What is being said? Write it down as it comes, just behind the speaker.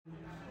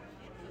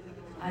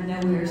I know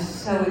we are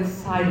so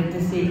excited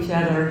to see each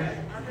other.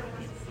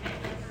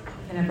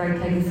 Can everybody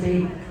take a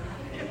seat?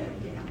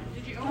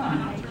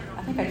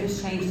 I think I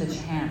just changed the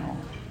channel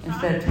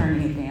instead of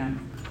turning it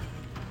down.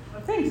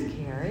 Thanks,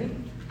 Carrie.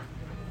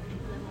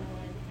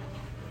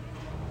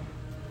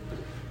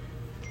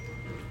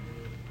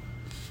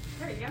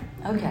 There you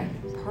go. Okay,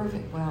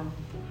 perfect. Well,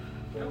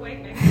 Oh,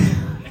 wait, maybe.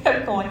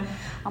 kept going.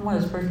 I'm one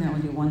of those persons that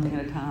only do one thing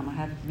at a time. I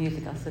have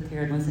music, I'll sit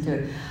here and listen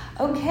to it.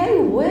 Okay,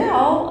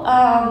 well,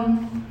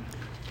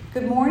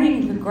 good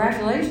morning.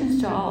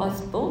 Congratulations to all us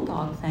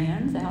Bulldog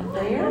fans out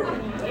there.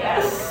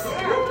 Yes.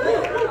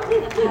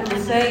 I have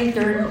to say,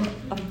 during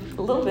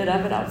a little bit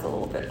of it, I was a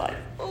little bit like,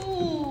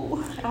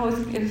 ooh.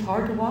 It was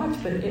hard to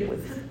watch, but it was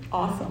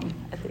awesome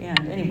at the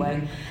end.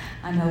 Anyway,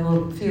 I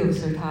know a few of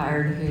us are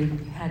tired who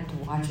had to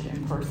watch it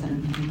in person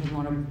and didn't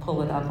want to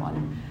pull it up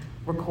on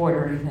record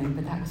or anything,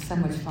 but that was so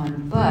much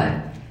fun.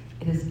 But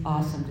it is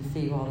awesome to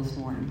see you all this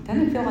morning.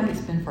 Doesn't it feel like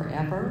it's been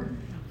forever?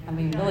 I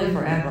mean, really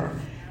forever.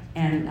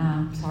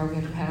 And sorry we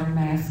have to have our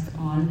masks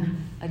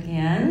on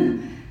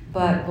again,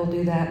 but we'll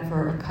do that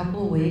for a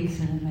couple of weeks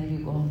and then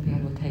maybe we'll be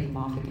able to take them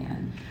off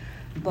again.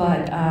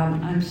 But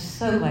I'm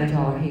so glad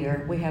y'all are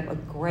here. We have a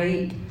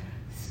great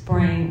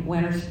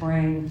winter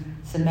spring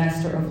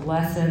semester of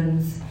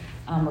lessons.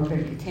 We're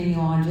going to continue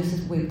on just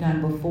as we've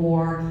done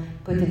before,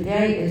 but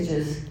today is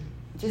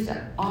just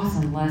an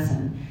awesome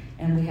lesson.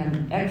 And we have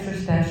an extra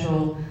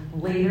special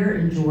leader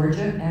in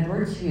Georgia,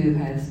 Edwards, who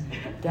has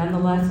done the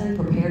lesson,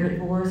 prepared it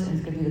for us, and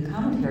is going to do the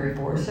commentary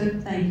for us. So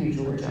thank you,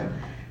 Georgia.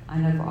 I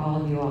know for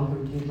all of you all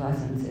who do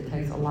lessons, it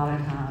takes a lot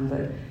of time,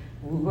 but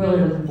we're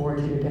really looking forward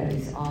to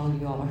today. So all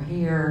of you all are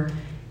here.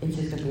 It's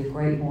just going to be a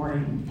great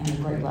morning and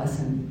a great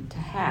lesson to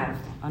have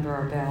under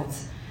our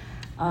belts,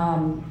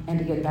 and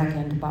to get back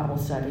into Bible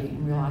study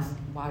and realize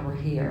why we're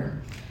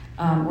here.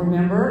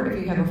 Remember, if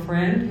you have a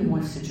friend who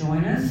wants to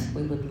join us,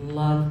 we would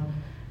love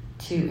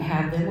to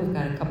have them. We've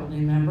got a couple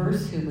new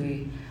members who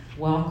we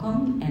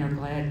welcome and are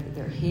glad that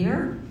they're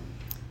here.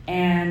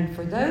 And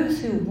for those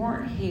who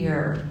weren't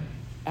here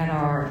at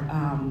our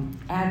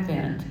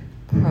Advent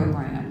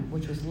program,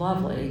 which was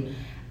lovely,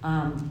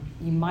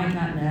 you might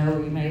not know,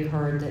 or you may have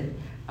heard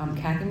that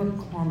Kathy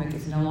McCormick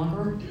is no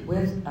longer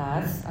with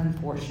us,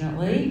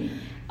 unfortunately,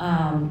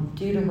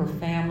 due to her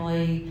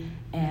family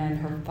and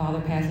her father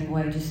passing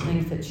away, just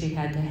things that she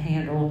had to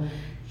handle.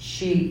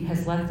 She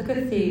has left the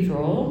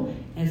cathedral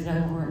and is no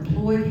longer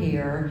employed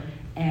here,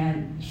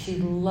 and she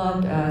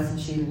loved us and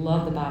she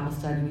loved the Bible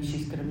study, and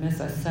she's going to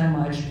miss us so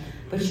much,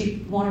 but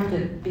she wanted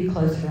to be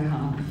closer to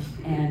home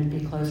and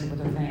be closer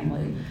with her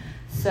family.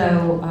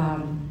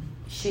 So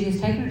she has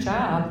taken a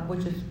job,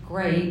 which is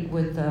great,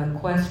 with the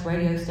Quest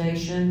radio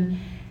station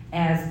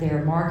as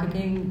their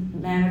marketing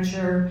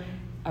manager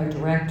or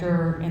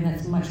director, and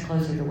that's much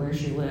closer to where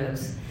she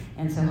lives.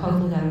 And so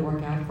hopefully that'll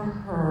work out for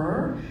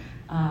her.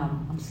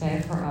 I'm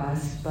sad for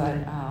us, but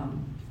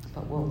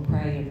we'll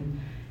pray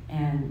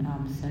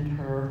and send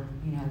her,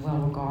 well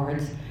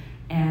regards,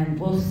 and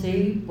we'll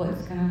see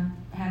what's going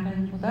to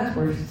happen with us.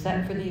 We're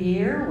set for the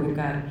year. We've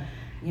got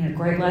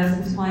great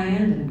lessons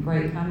planned and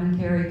great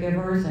commentary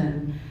givers,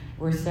 and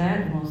we're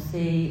set. And we'll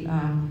see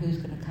who's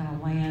going to kind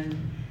of land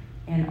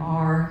in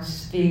our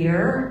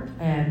sphere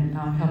and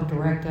help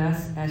direct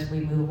us as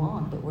we move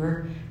on. But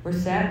we're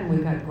set, and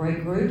we've got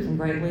great groups and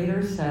great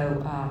leaders,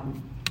 so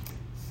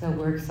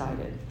we're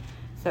excited.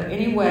 So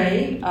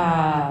anyway,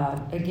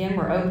 again,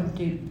 we're open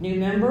to new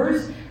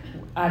members.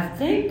 I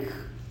think,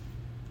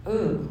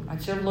 I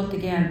should have looked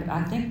again, but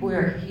I think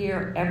we're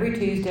here every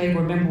Tuesday.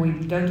 Remember, we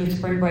don't do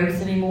spring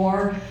breaks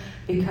anymore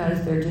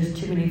because there are just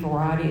too many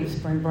variety of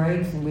spring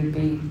breaks, and we'd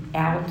be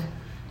out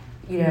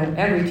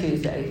every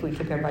Tuesday if we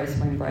took everybody's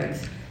spring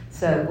breaks.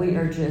 So we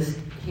are just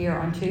here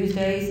on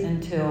Tuesdays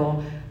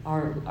until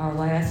our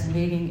last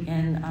meeting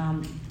in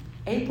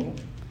April.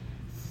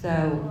 So,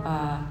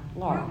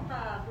 Laura.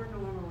 We're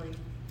normally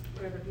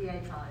where the PA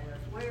tie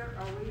is. Where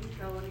are we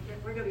going to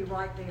get? We're going to be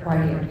right there.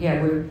 Right here.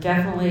 Yeah, we're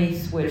definitely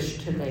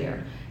switched to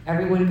there.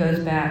 Everyone goes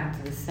back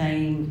to the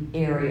same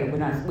area.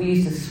 We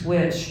used to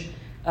switch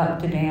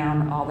up to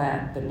down, all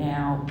that, but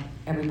now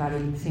everybody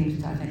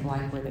seems to, I think,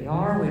 like where they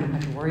are. We don't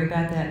have to worry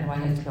about that.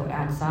 Nobody has to go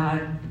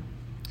outside.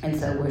 And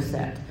so we're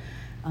set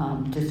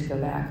just to go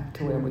back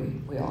to where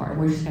we are. And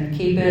we're just going to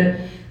keep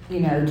it,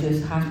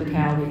 just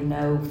hospitality,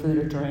 no food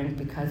or drink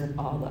because of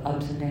all the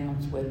ups and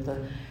downs with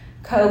the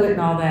COVID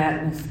and all that.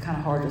 And it's kind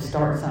of hard to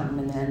start something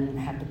and then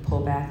have to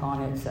pull back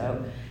on it.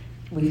 So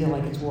we feel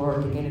like it's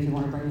work. Again, if you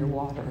want to bring your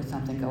water or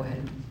something, go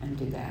ahead and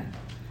do that.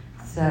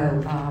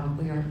 So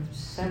we are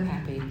so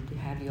happy to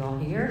have you all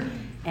here.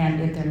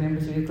 And if there are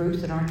members of your groups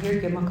that aren't here,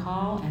 give them a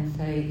call and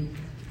say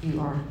you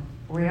are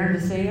rare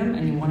to see them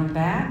and you want them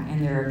back,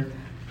 and they're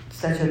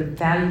such a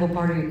valuable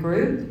part of your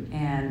group,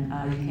 and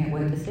you can't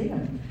wait to see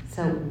them.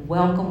 So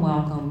welcome.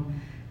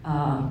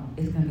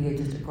 It's going to be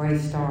just a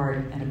great start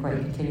and a great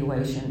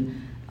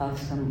continuation of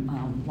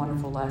some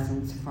wonderful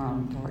lessons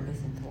from darkness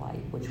into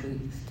light, which we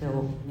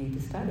still need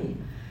to study.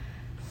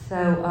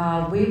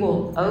 So we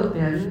will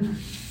open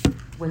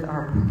with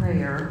our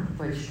prayer,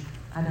 which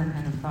I don't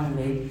have it in front of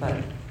me, but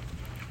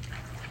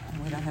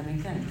we don't have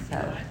anything.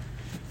 So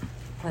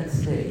let's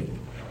see.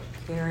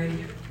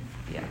 Carrie,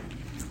 yeah.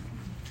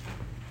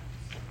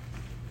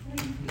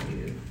 Thank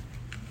you.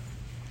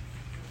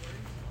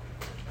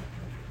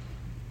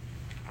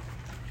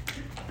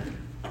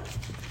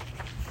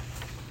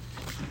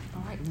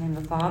 All right, in the name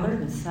of the Father,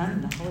 the Son,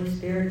 and the Holy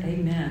Spirit,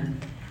 amen.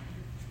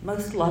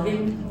 Most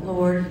loving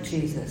Lord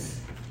Jesus,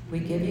 we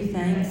give you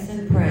thanks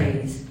and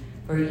praise,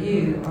 for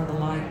you are the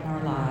light in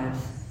our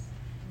lives.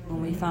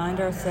 When we find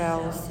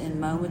ourselves in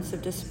moments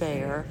of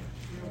despair,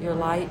 your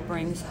light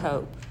brings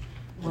hope.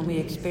 When we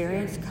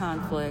experience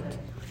conflict,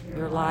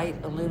 your light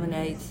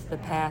illuminates the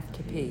path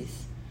to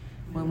peace.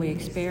 When we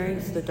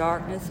experience the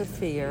darkness of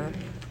fear,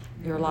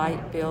 your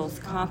light builds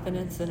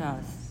confidence in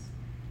us.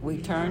 We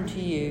turn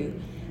to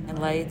you and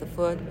lay at the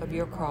foot of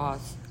your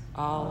cross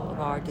all of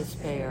our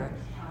despair,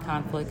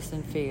 conflicts,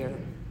 and fear.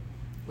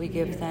 We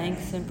give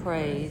thanks and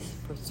praise,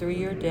 for through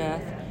your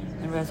death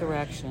and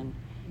resurrection,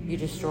 you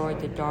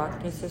destroyed the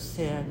darkness of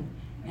sin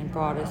and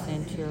brought us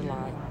into your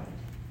light.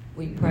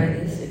 We pray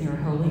this in your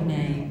holy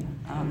name.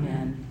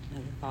 Amen.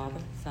 In the Father,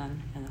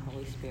 Son, and the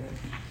Holy Spirit.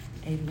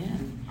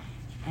 Amen.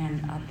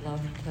 And I'd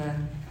love to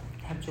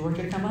have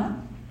Georgia come up.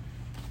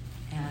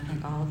 And I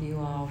think all of you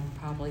all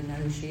probably know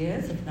who she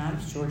is. If not,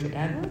 it's Georgia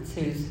Edwards,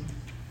 who's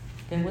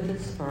been with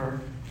us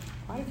for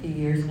quite a few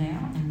years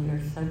now, and we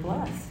are so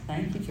blessed.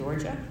 Thank you,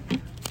 Georgia.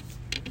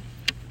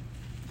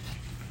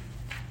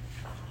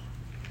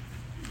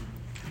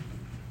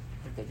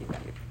 Good, you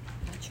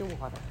got your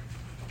water.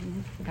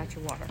 Mm-hmm. Got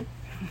your water.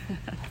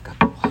 I've got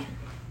the water.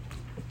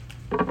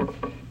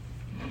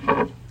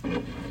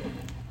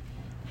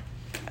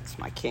 That's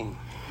my king.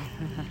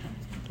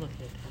 Look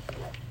at it.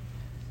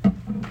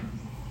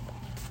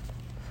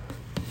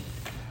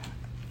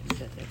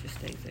 Sit there, just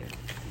stays there.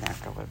 Now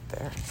go up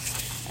there.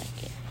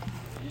 Thank you.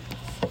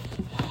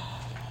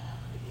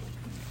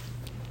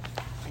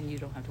 And you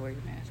don't have to wear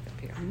your mask up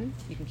here. Mm-hmm.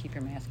 You can keep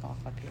your mask off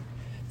up here.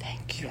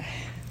 Thank you.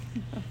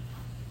 Yeah.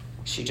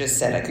 She just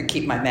said I could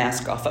keep my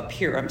mask off up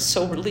here. I'm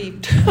so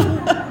relieved.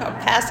 I'll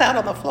pass out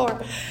on the floor.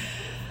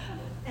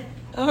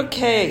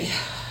 Okay.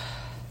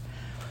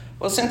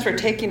 Well, since we're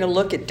taking a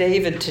look at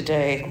David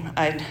today,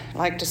 I'd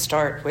like to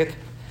start with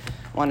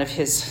one of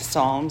his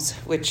psalms,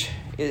 which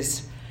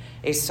is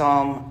a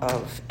psalm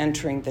of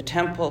entering the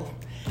temple.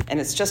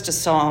 And it's just a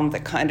psalm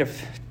that kind of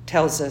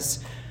tells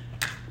us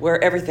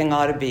where everything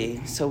ought to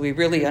be, so we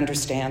really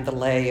understand the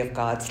lay of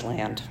God's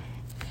land.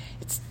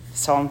 It's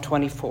Psalm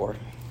 24.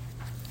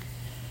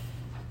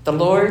 The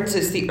Lord's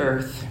is the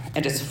earth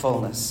and its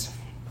fullness,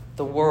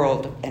 the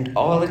world and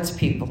all its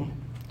people.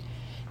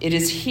 It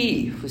is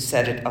he who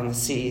set it on the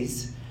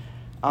seas.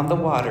 On the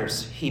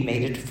waters he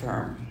made it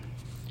firm.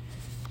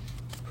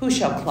 Who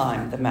shall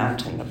climb the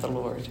mountain of the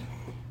Lord?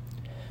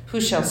 Who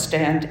shall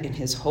stand in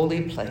his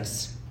holy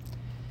place?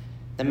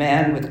 The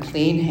man with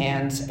clean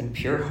hands and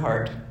pure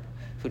heart,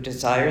 who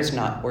desires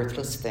not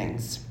worthless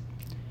things,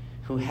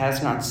 who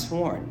has not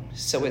sworn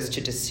so as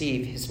to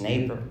deceive his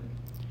neighbor.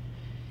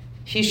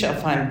 He shall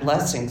find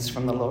blessings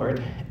from the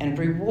Lord and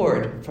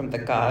reward from the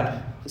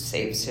God who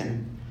saves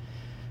him.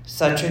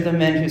 Such are the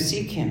men who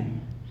seek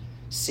him,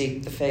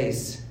 seek the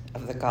face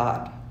of the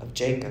God of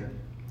Jacob.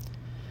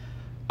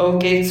 O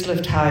gates,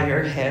 lift high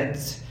your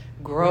heads,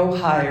 grow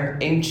higher,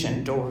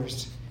 ancient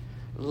doors.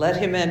 Let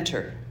him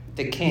enter,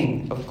 the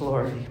King of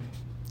glory.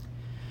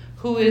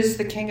 Who is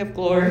the King of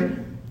glory?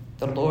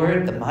 The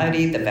Lord, the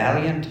mighty, the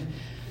valiant,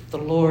 the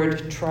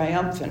Lord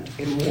triumphant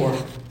in war.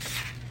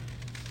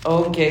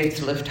 O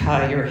gates, lift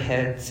high your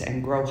heads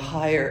and grow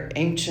higher,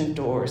 ancient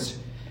doors.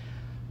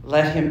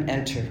 Let him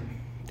enter,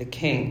 the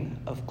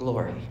King of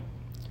glory.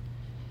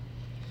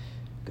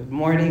 Good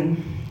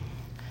morning.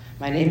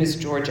 My name is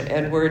Georgia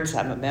Edwards.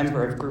 I'm a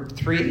member of Group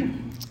 3,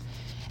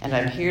 and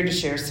I'm here to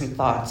share some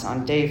thoughts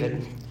on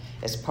David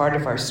as part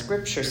of our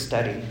scripture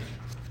study,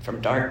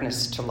 From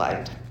Darkness to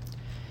Light.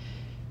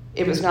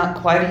 It was not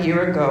quite a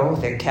year ago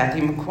that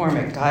Kathy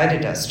McCormick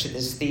guided us to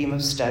this theme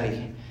of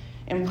study,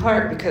 in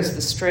part because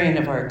the strain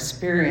of our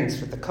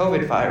experience with the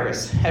COVID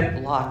virus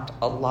had blocked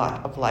a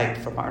lot of light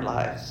from our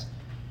lives.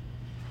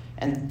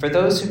 And for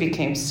those who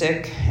became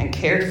sick and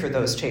cared for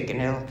those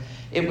taken ill,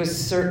 it was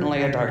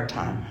certainly a dark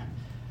time.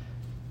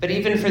 But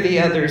even for the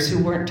others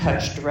who weren't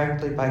touched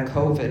directly by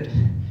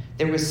COVID,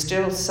 there was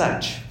still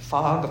such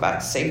fog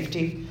about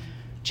safety,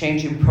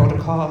 changing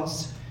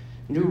protocols,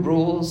 new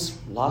rules,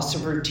 loss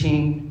of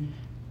routine,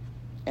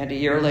 and a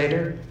year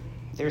later,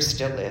 there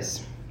still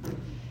is.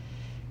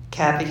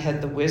 Kathy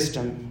had the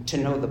wisdom to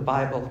know the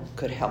Bible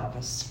could help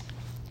us.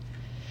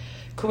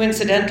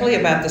 Coincidentally,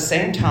 about the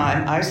same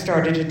time, I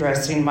started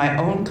addressing my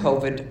own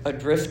COVID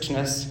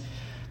adriftness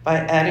by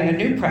adding a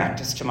new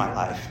practice to my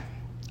life.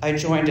 I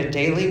joined a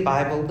daily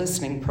Bible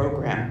listening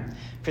program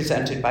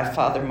presented by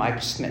Father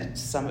Mike Schmidt.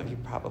 Some of you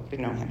probably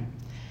know him.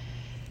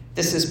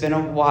 This has been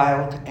a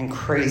wild and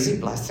crazy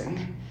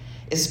blessing,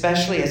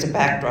 especially as a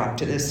backdrop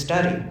to this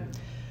study.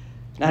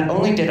 Not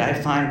only did I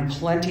find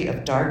plenty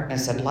of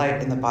darkness and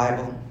light in the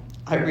Bible,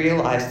 I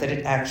realized that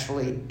it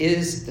actually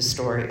is the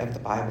story of the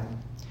Bible.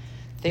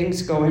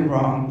 things going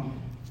wrong,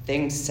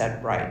 things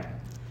set right.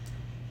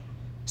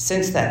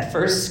 Since that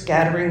first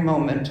scattering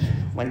moment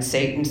when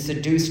Satan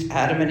seduced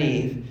Adam and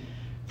Eve,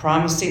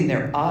 promising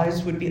their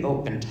eyes would be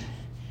opened,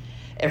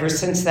 ever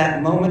since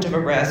that moment of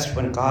arrest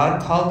when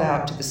God called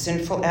out to the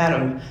sinful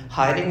Adam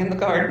hiding in the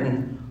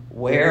garden,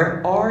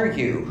 "Where are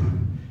you?"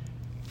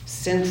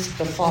 Since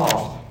the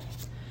fall,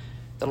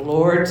 the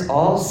Lord's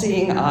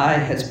all-seeing eye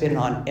has been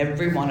on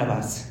every one of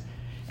us,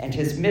 and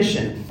his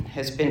mission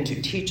has been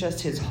to teach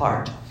us his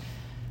heart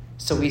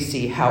so we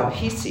see how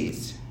he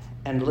sees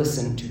and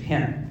listen to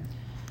him.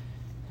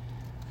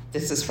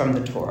 This is from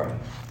the Torah.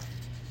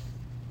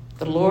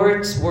 The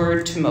Lord's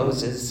word to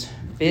Moses: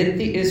 bid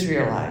the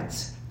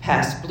Israelites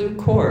pass blue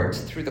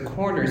cords through the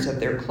corners of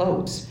their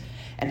clothes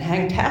and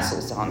hang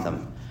tassels on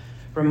them,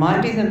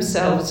 reminding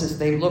themselves as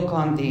they look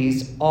on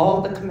these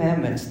all the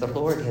commandments the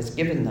Lord has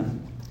given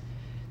them.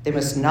 They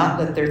must not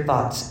let their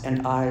thoughts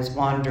and eyes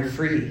wander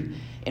free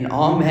in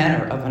all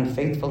manner of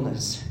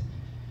unfaithfulness,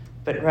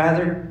 but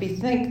rather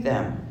bethink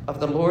them of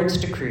the Lord's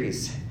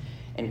decrees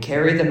and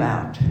carry them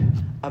out,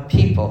 a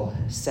people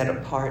set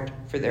apart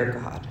for their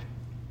God.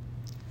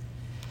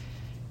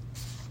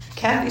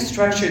 Kathy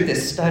structured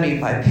this study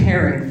by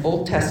pairing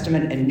Old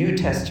Testament and New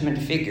Testament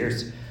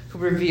figures who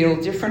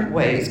reveal different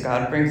ways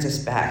God brings us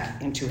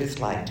back into his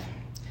light.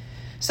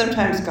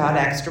 Sometimes God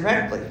acts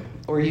directly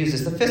or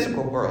uses the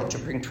physical world to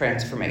bring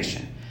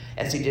transformation,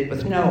 as he did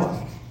with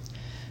Noah.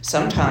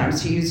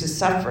 Sometimes he uses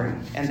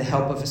suffering and the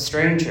help of a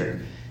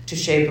stranger to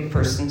shape a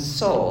person's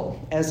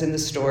soul, as in the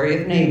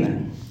story of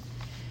Naaman.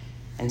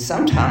 And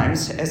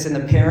sometimes, as in the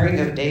pairing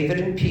of David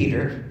and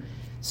Peter,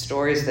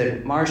 stories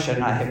that Marcia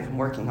and I have been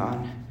working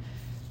on,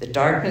 the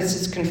darkness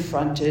is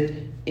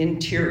confronted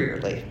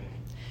interiorly,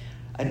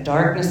 a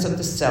darkness of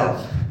the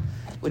self,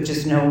 which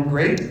has known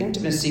great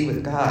intimacy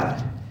with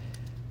God,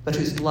 but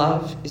whose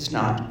love is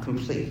not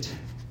complete.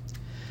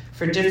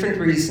 For different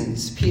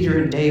reasons, Peter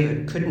and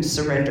David couldn't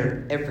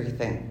surrender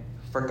everything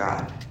for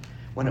God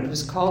when it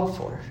was called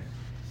for.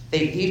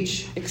 They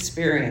each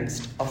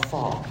experienced a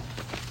fall.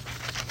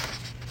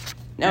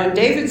 Now, in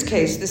David's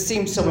case, this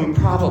seems so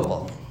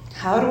improbable.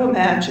 How to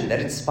imagine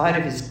that in spite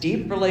of his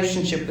deep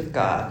relationship with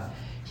God,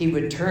 he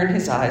would turn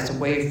his eyes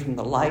away from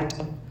the light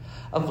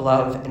of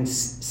love and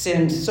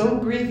sin so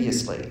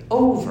grievously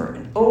over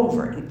and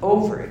over and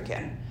over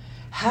again?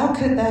 How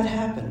could that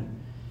happen?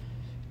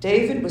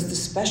 David was the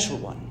special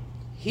one.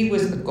 He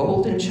was the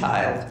golden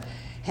child,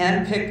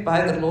 handpicked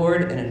by the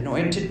Lord and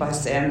anointed by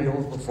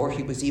Samuel before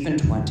he was even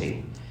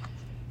 20.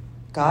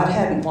 God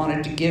hadn't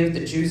wanted to give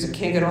the Jews a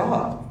king at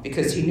all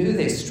because he knew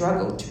they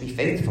struggled to be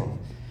faithful.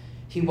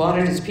 He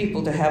wanted his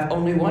people to have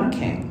only one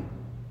king,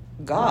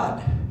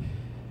 God.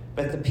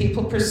 But the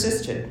people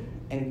persisted,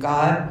 and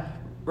God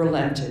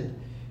relented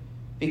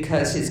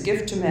because his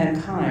gift to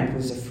mankind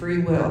was a free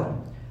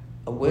will,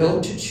 a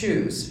will to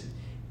choose,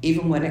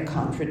 even when it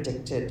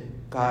contradicted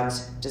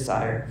God's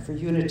desire for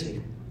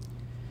unity.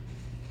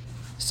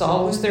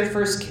 Saul was their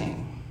first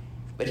king,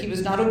 but he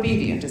was not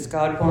obedient as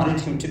God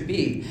wanted him to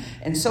be.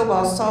 And so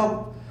while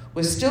Saul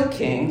was still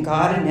king,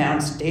 God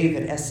announced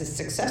David as his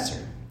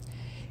successor.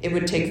 It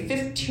would take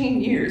 15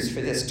 years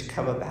for this to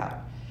come about.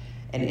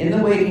 And in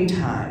the waiting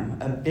time,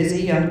 a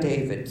busy young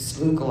David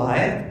slew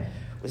Goliath,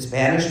 was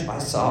banished by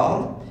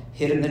Saul,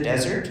 hid in the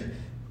desert,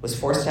 was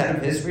forced out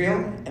of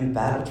Israel, and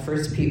battled for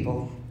his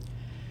people.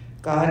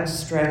 God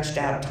stretched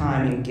out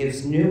time and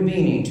gives new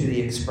meaning to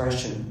the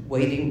expression,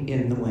 waiting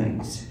in the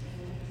wings.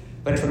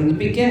 But from the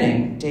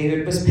beginning,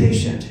 David was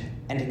patient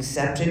and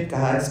accepted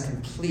God's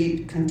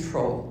complete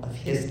control of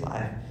his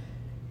life,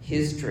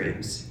 his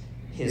dreams,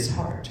 his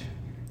heart.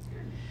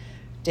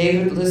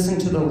 David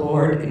listened to the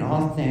Lord in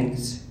all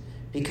things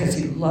because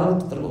he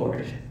loved the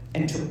Lord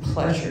and took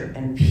pleasure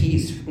and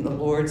peace from the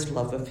Lord's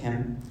love of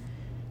him.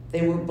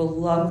 They were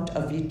beloved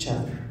of each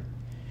other.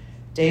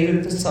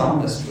 David the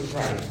psalmist would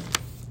write,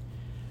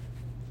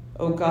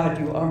 "O God,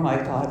 you are my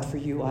God, for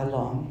you I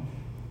long.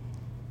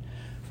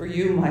 For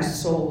you my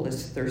soul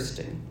is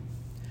thirsting.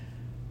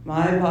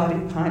 My body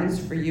pines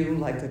for you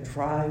like a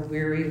dry,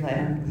 weary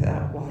land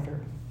without water.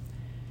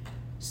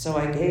 So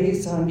I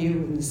gaze on you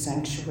in the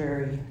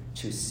sanctuary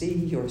to see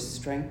your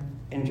strength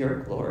and your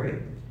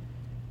glory.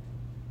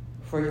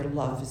 For your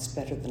love is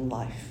better than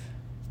life."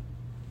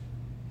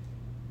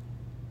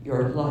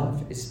 Your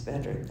love is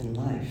better than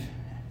life.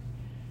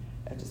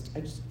 I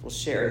just will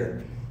share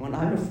that when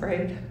I'm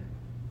afraid,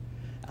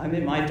 I'm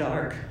in my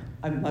dark,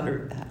 I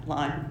mutter that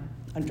line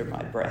under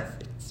my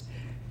breath.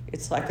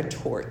 It's like a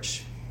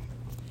torch.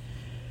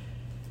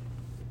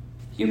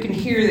 You can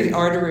hear the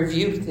ardor of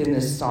youth in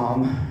this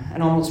psalm,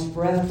 an almost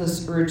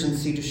breathless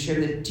urgency to share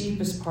the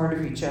deepest part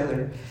of each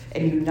other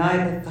and unite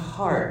at the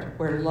heart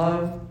where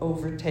love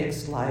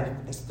overtakes life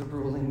as the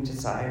ruling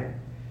desire.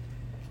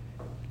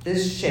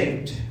 This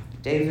shaped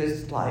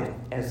David's life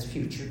as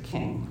future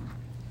king.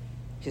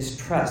 His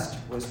trust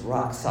was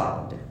rock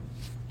solid,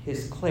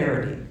 his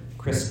clarity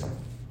crystal.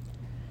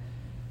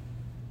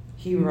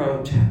 He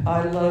wrote,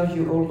 "I love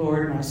you, O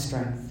Lord, my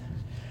strength.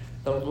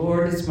 The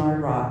Lord is my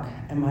rock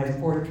and my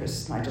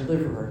fortress, my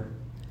deliverer.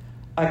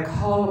 I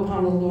call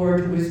upon the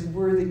Lord who is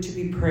worthy to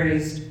be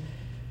praised.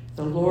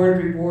 The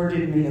Lord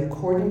rewarded me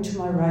according to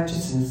my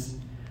righteousness,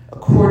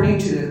 according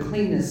to the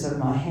cleanness of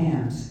my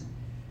hands.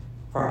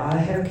 For I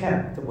have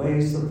kept the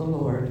ways of the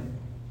Lord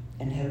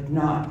and have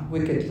not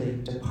wickedly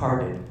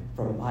departed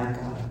from my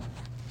God.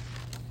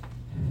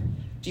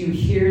 Do you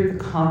hear the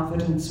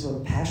confidence of a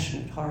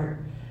passionate heart,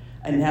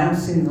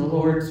 announcing the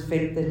Lord's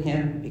faith in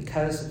him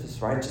because of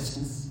his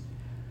righteousness?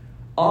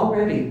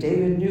 Already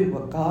David knew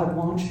what God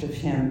wanted of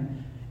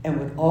him and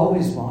would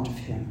always want of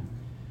him,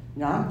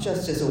 not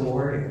just as a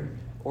warrior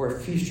or a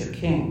future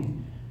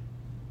king,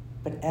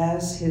 but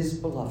as his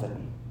beloved,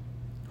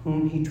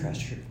 whom he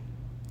treasured.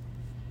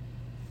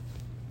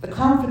 The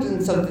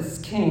confidence of this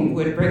king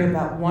would bring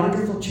about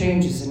wonderful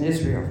changes in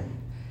Israel.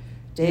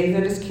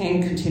 David, as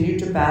king, continued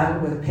to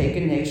battle with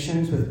pagan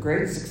nations with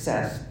great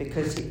success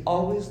because he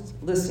always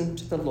listened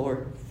to the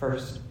Lord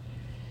first.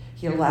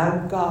 He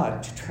allowed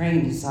God to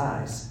train his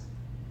eyes.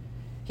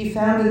 He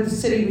founded the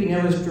city we know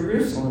as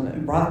Jerusalem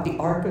and brought the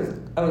Ark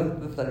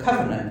of the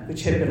Covenant,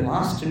 which had been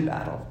lost in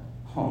battle,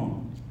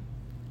 home.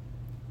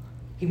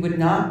 He would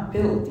not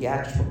build the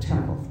actual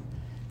temple.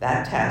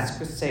 That task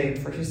was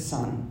saved for his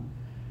son.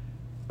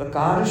 But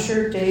God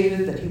assured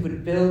David that he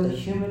would build a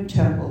human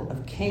temple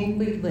of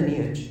kingly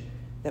lineage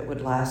that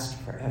would last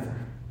forever.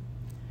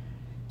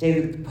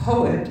 David the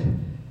poet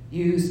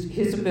used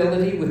his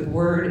ability with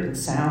word and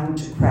sound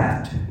to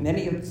craft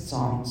many of the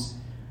Psalms,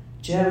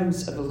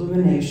 gems of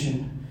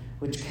illumination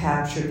which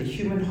capture the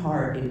human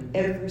heart in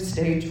every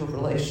stage of a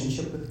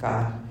relationship with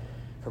God,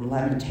 from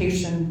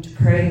lamentation to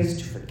praise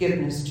to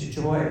forgiveness to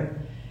joy.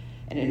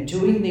 And in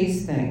doing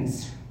these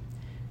things,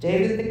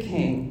 David the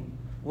king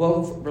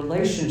wove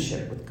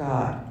relationship with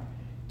God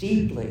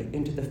deeply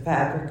into the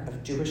fabric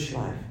of Jewish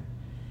life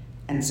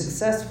and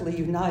successfully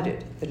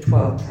united the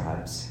 12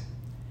 tribes.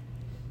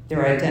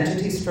 Their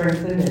identity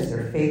strengthened as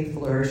their faith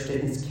flourished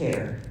in his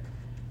care.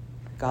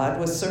 God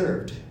was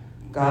served.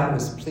 God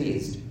was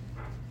pleased.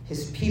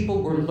 His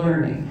people were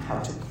learning how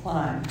to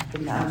climb the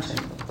mountain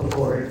of the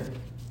Lord.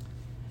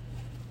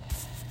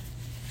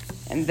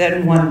 And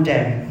then one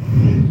day,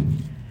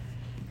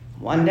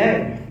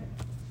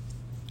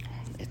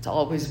 it's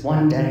always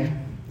one day,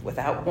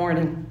 without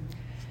warning,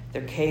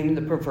 there came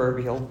the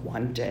proverbial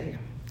one day.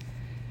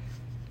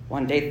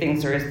 One day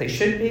things are as they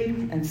should be,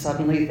 and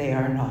suddenly they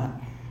are not.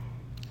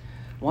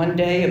 One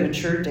day a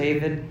mature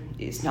David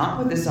is not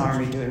with his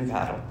army doing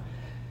battle,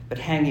 but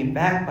hanging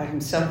back by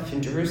himself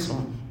in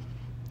Jerusalem.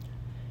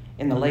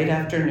 In the late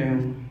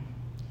afternoon,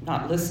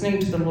 not listening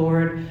to the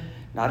Lord,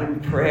 not in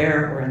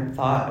prayer or in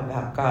thought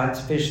about God's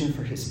vision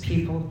for his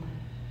people,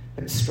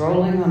 but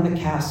strolling on the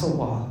castle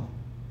wall,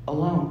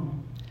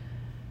 alone,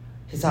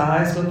 his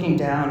eyes looking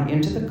down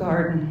into the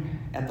garden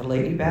at the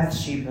Lady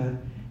Bathsheba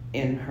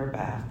in her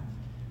bath.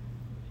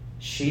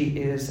 She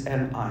is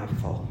an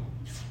eyeful.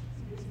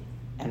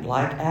 And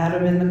like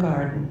Adam in the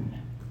garden,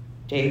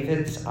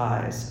 David's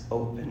eyes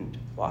opened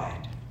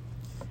wide.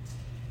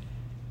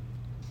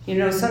 You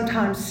know,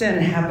 sometimes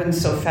sin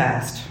happens so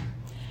fast.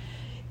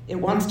 It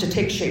wants to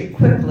take shape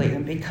quickly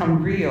and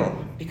become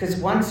real, because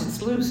once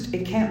it's loosed,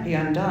 it can't be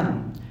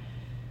undone.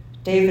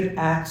 David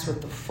acts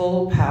with the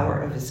full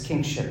power of his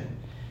kingship.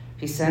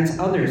 He sends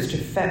others to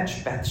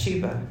fetch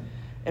Bathsheba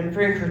and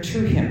bring her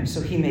to him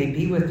so he may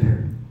be with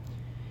her.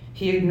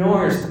 He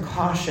ignores the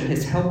caution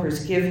his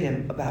helpers give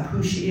him about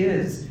who she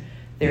is,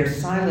 their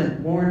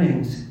silent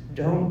warnings,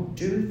 don't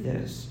do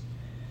this.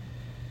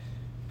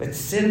 But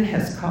sin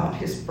has caught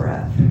his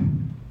breath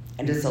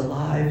and is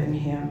alive in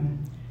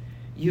him.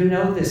 You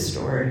know this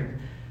story.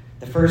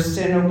 The first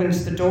sin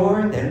opens the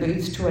door, then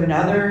leads to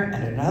another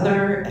and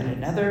another and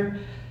another,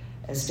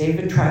 as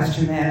David tries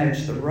to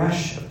manage the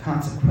rush of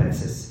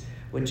consequences,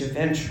 which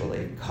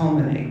eventually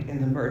culminate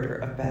in the murder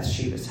of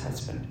Bathsheba's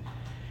husband.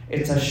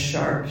 It's a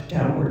sharp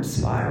downward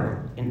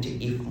spiral into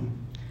evil.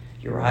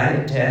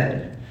 Uriah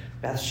dead,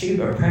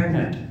 Bathsheba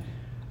pregnant,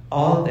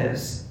 all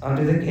this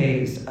under the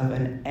gaze of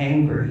an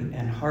angry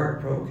and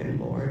heartbroken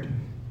Lord.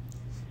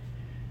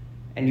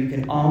 And you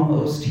can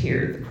almost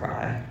hear the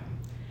cry,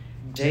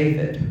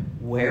 David,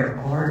 where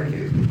are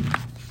you?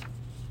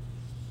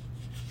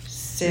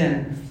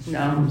 Sin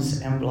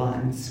numbs and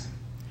blinds.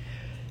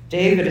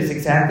 David is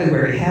exactly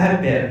where he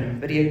had been,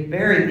 but he had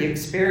buried the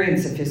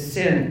experience of his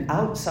sin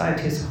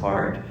outside his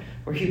heart,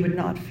 where he would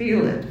not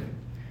feel it.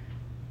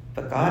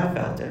 But God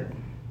felt it.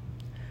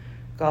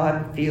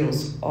 God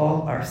feels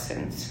all our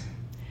sins.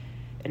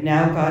 And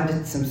now God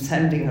did some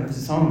sending of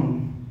his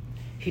own.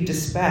 He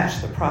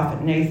dispatched the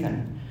prophet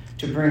Nathan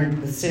to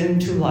bring the sin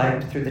to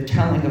light through the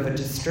telling of a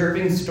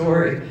disturbing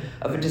story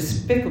of a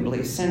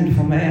despicably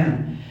sinful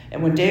man.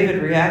 And when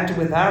David reacted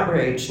with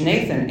outrage,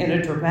 Nathan, in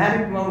a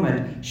dramatic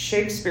moment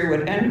Shakespeare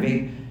would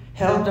envy,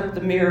 held up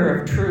the mirror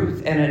of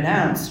truth and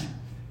announced,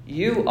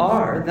 "You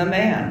are the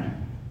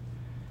man."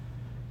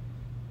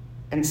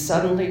 And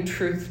suddenly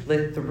truth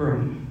lit the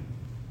room.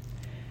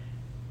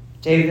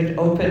 David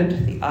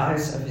opened the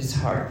eyes of his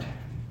heart.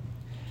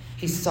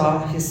 He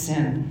saw his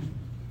sin.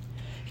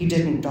 He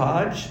didn't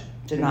dodge,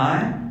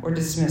 deny, or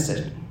dismiss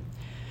it.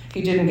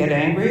 He didn't get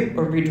angry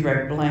or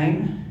redirect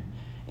blame.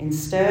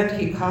 Instead,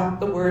 he caught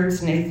the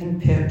words Nathan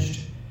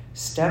pitched,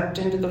 stepped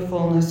into the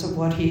fullness of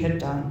what he had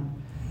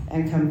done,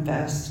 and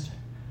confessed,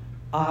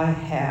 "I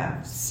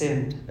have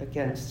sinned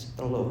against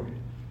the Lord."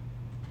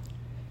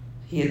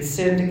 He had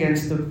sinned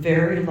against the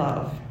very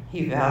love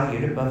he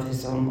valued above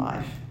his own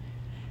life.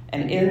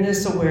 And in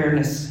this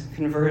awareness,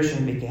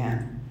 conversion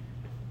began.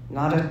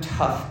 Not a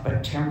tough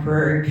but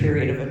temporary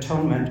period of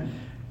atonement,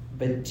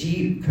 but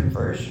deep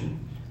conversion.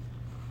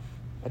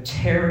 A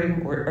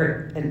tearing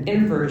or an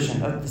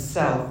inversion of the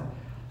self,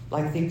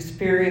 like the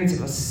experience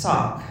of a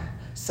sock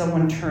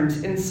someone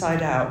turns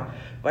inside out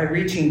by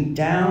reaching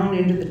down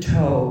into the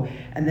toe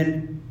and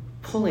then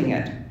pulling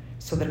it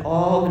so that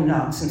all the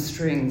knots and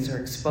strings are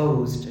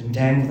exposed and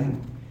dangling.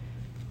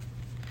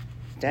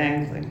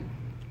 Dangling,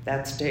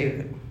 that's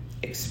David,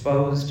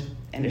 exposed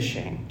and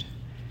ashamed.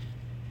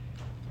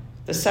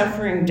 The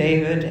suffering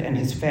David and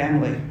his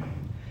family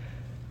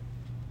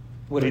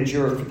would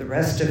endure for the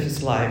rest of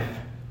his life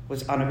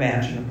was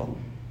unimaginable.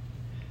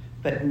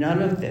 But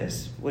none of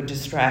this would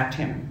distract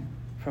him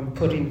from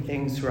putting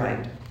things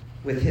right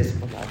with his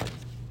beloved.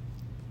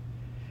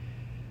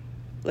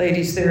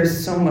 Ladies, there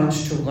is so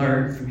much to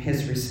learn from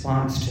his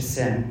response to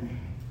sin.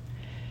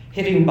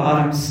 Hitting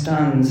bottom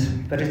stuns,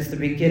 but it's the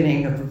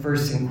beginning of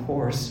reversing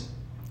course.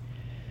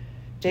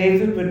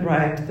 David would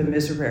write the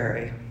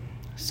Miserere,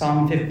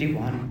 Psalm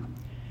 51,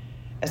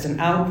 as an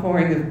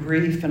outpouring of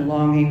grief and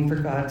longing for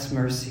God's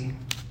mercy.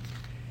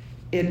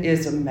 It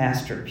is a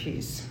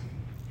masterpiece.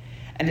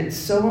 And it's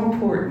so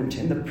important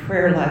in the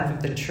prayer life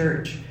of the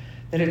church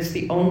that it's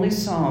the only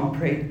psalm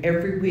prayed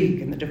every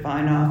week in the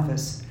divine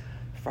office,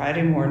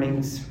 Friday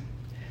mornings,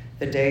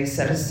 the day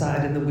set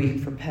aside in the week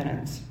for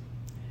penance.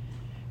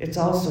 It's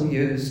also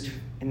used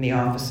in the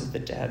office of the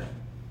dead.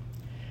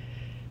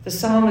 The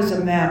psalm is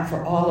a map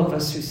for all of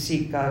us who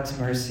seek God's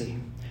mercy,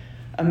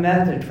 a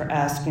method for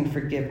asking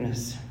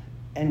forgiveness,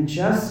 and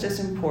just as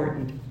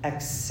important,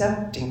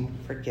 accepting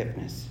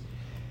forgiveness,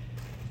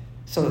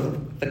 so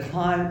the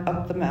climb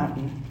up the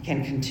mountain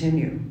can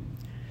continue.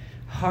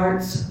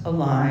 Hearts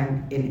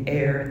align in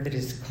air that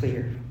is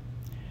clear.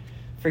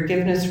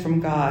 Forgiveness from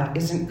God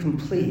isn't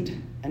complete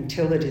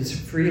until it is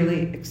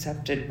freely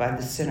accepted by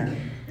the sinner.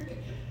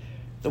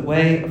 The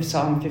way of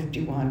Psalm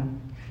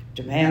 51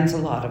 demands a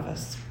lot of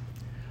us.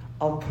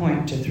 I'll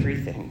point to three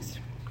things.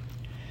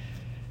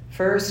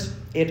 First,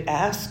 it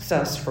asks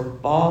us for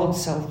bald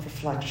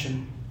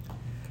self-reflection.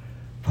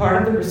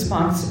 Part of the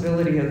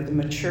responsibility of the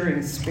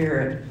maturing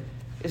spirit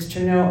is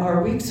to know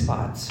our weak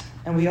spots,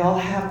 and we all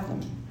have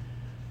them.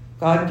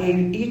 God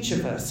gave each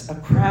of us a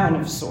crown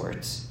of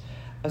sorts,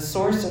 a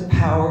source of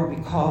power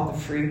we call the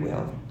free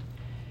will.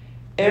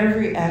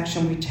 Every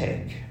action we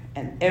take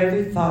and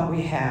every thought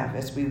we have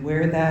as we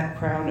wear that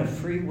crown of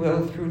free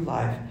will through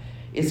life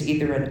is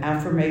either an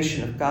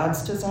affirmation of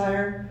God's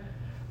desire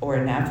or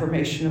an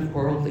affirmation of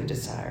worldly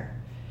desire.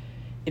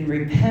 In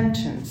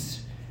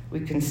repentance,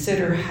 we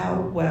consider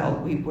how well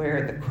we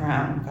wear the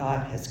crown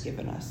God has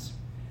given us.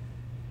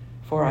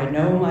 For I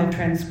know my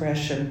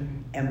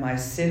transgression, and my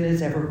sin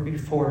is ever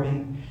before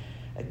me.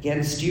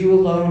 Against you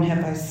alone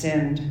have I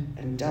sinned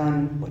and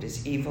done what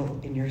is evil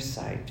in your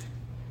sight.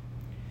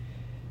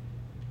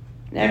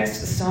 Next,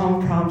 the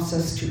psalm prompts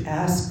us to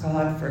ask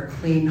God for a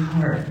clean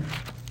heart.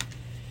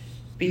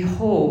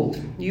 Behold,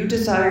 you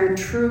desire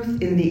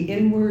truth in the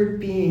inward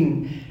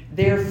being.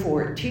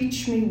 Therefore,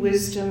 teach me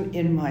wisdom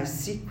in my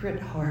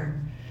secret heart.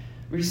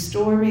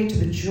 Restore me to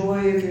the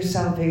joy of your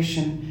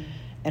salvation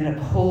and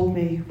uphold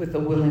me with a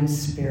willing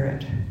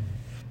spirit.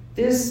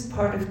 This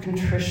part of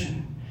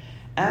contrition,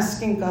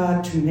 asking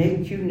God to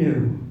make you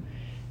new,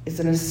 is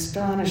an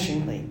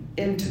astonishingly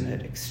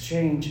intimate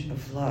exchange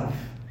of love.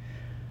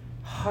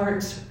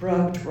 Hearts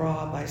rubbed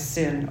raw by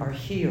sin are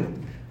healed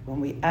when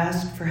we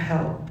ask for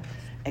help,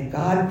 and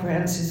God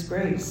grants his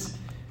grace.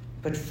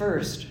 But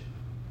first,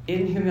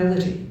 in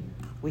humility,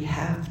 we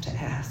have to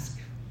ask.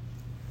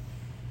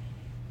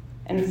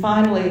 And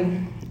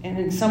finally, and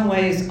in some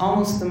ways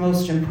almost the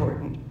most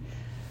important,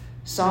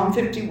 Psalm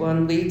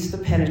 51 leads the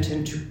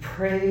penitent to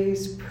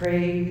praise,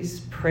 praise,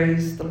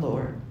 praise the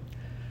Lord.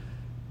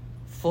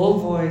 Full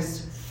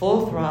voice,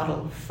 full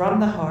throttle, from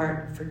the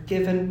heart,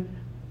 forgiven,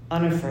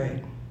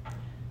 unafraid.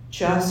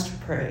 Just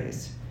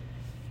praise.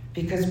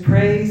 Because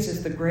praise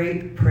is the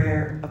great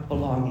prayer of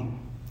belonging.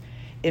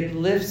 It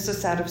lifts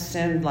us out of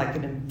sin like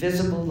an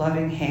invisible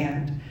loving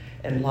hand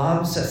and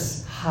lobs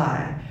us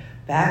high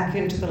back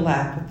into the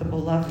lap of the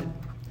beloved,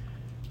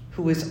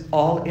 who is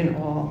all in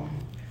all,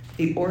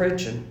 the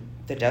origin,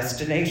 the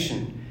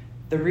destination,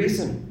 the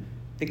reason,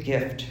 the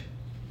gift.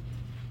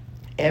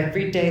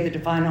 Every day the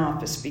divine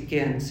office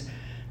begins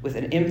with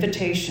an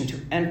invitation to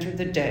enter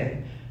the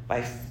day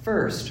by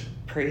first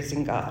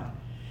praising God.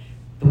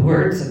 The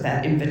words of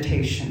that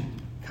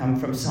invitation come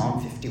from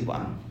Psalm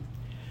 51.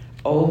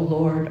 O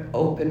Lord,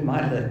 open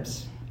my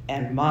lips,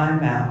 and my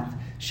mouth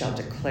shall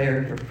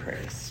declare your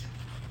praise.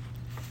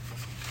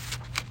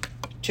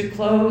 To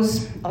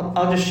close,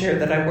 I'll just share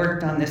that I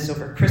worked on this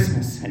over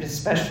Christmas, and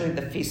especially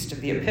the Feast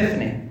of the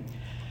Epiphany,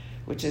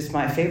 which is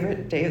my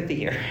favorite day of the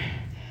year.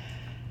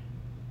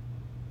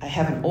 I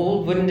have an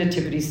old wooden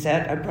nativity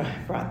set. I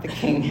brought the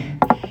king.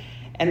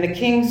 And the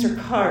kings are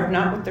carved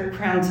not with their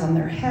crowns on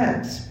their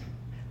heads,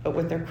 but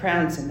with their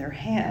crowns in their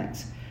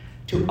hands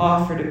to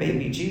offer to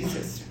baby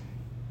Jesus.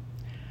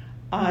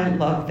 I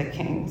love the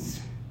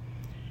kings,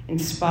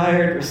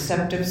 inspired,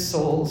 receptive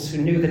souls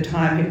who knew the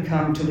time had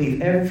come to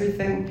leave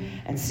everything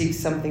and seek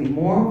something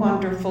more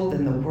wonderful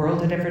than the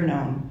world had ever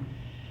known.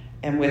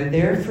 And with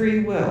their free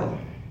will,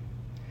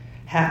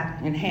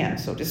 hat in hand,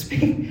 so to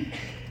speak,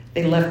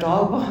 they left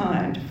all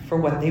behind for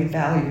what they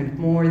valued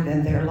more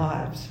than their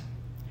lives.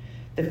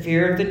 The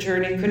fear of the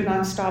journey could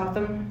not stop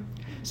them,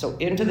 so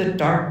into the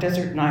dark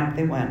desert night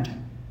they went,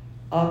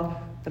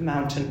 up the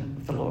mountain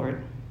of the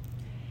Lord.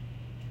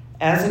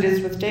 As it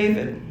is with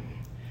David,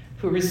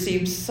 who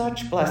received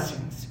such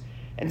blessings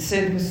and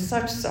sinned with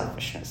such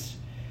selfishness,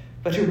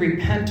 but who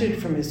repented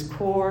from his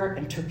core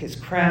and took his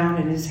crown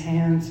in his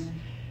hands,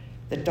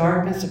 the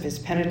darkness of his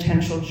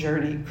penitential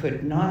journey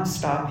could not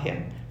stop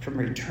him from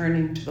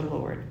returning to the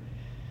Lord,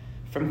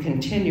 from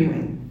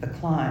continuing the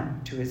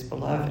climb to his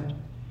beloved.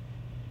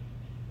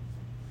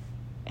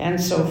 And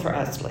so for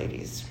us,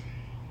 ladies,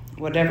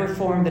 whatever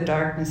form the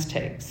darkness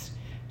takes,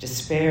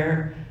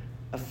 despair,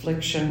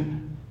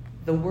 affliction,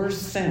 the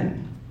worst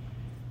sin,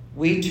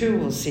 we too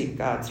will seek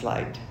God's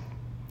light.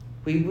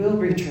 We will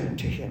return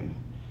to him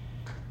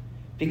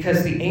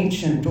because the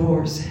ancient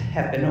doors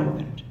have been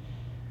opened.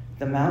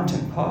 The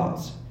mountain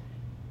calls,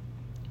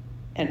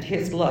 and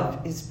his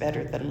love is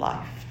better than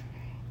life.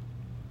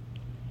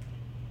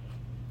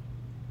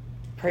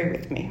 Pray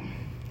with me.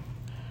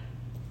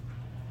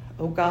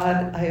 Oh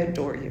God, I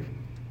adore you.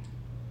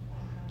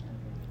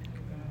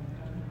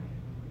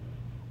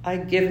 I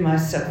give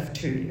myself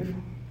to you.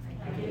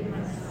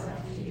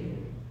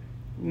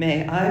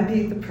 May I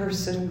be the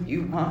person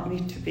you want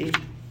me to be.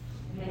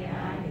 May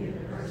I be the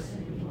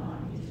person you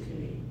want me to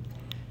be.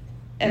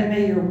 And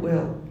may your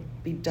will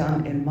be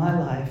done in my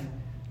life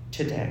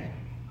today.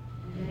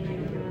 May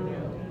your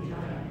will be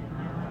done in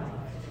my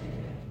life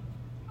today.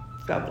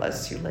 God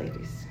bless you,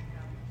 ladies.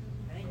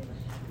 Thank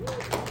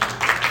you.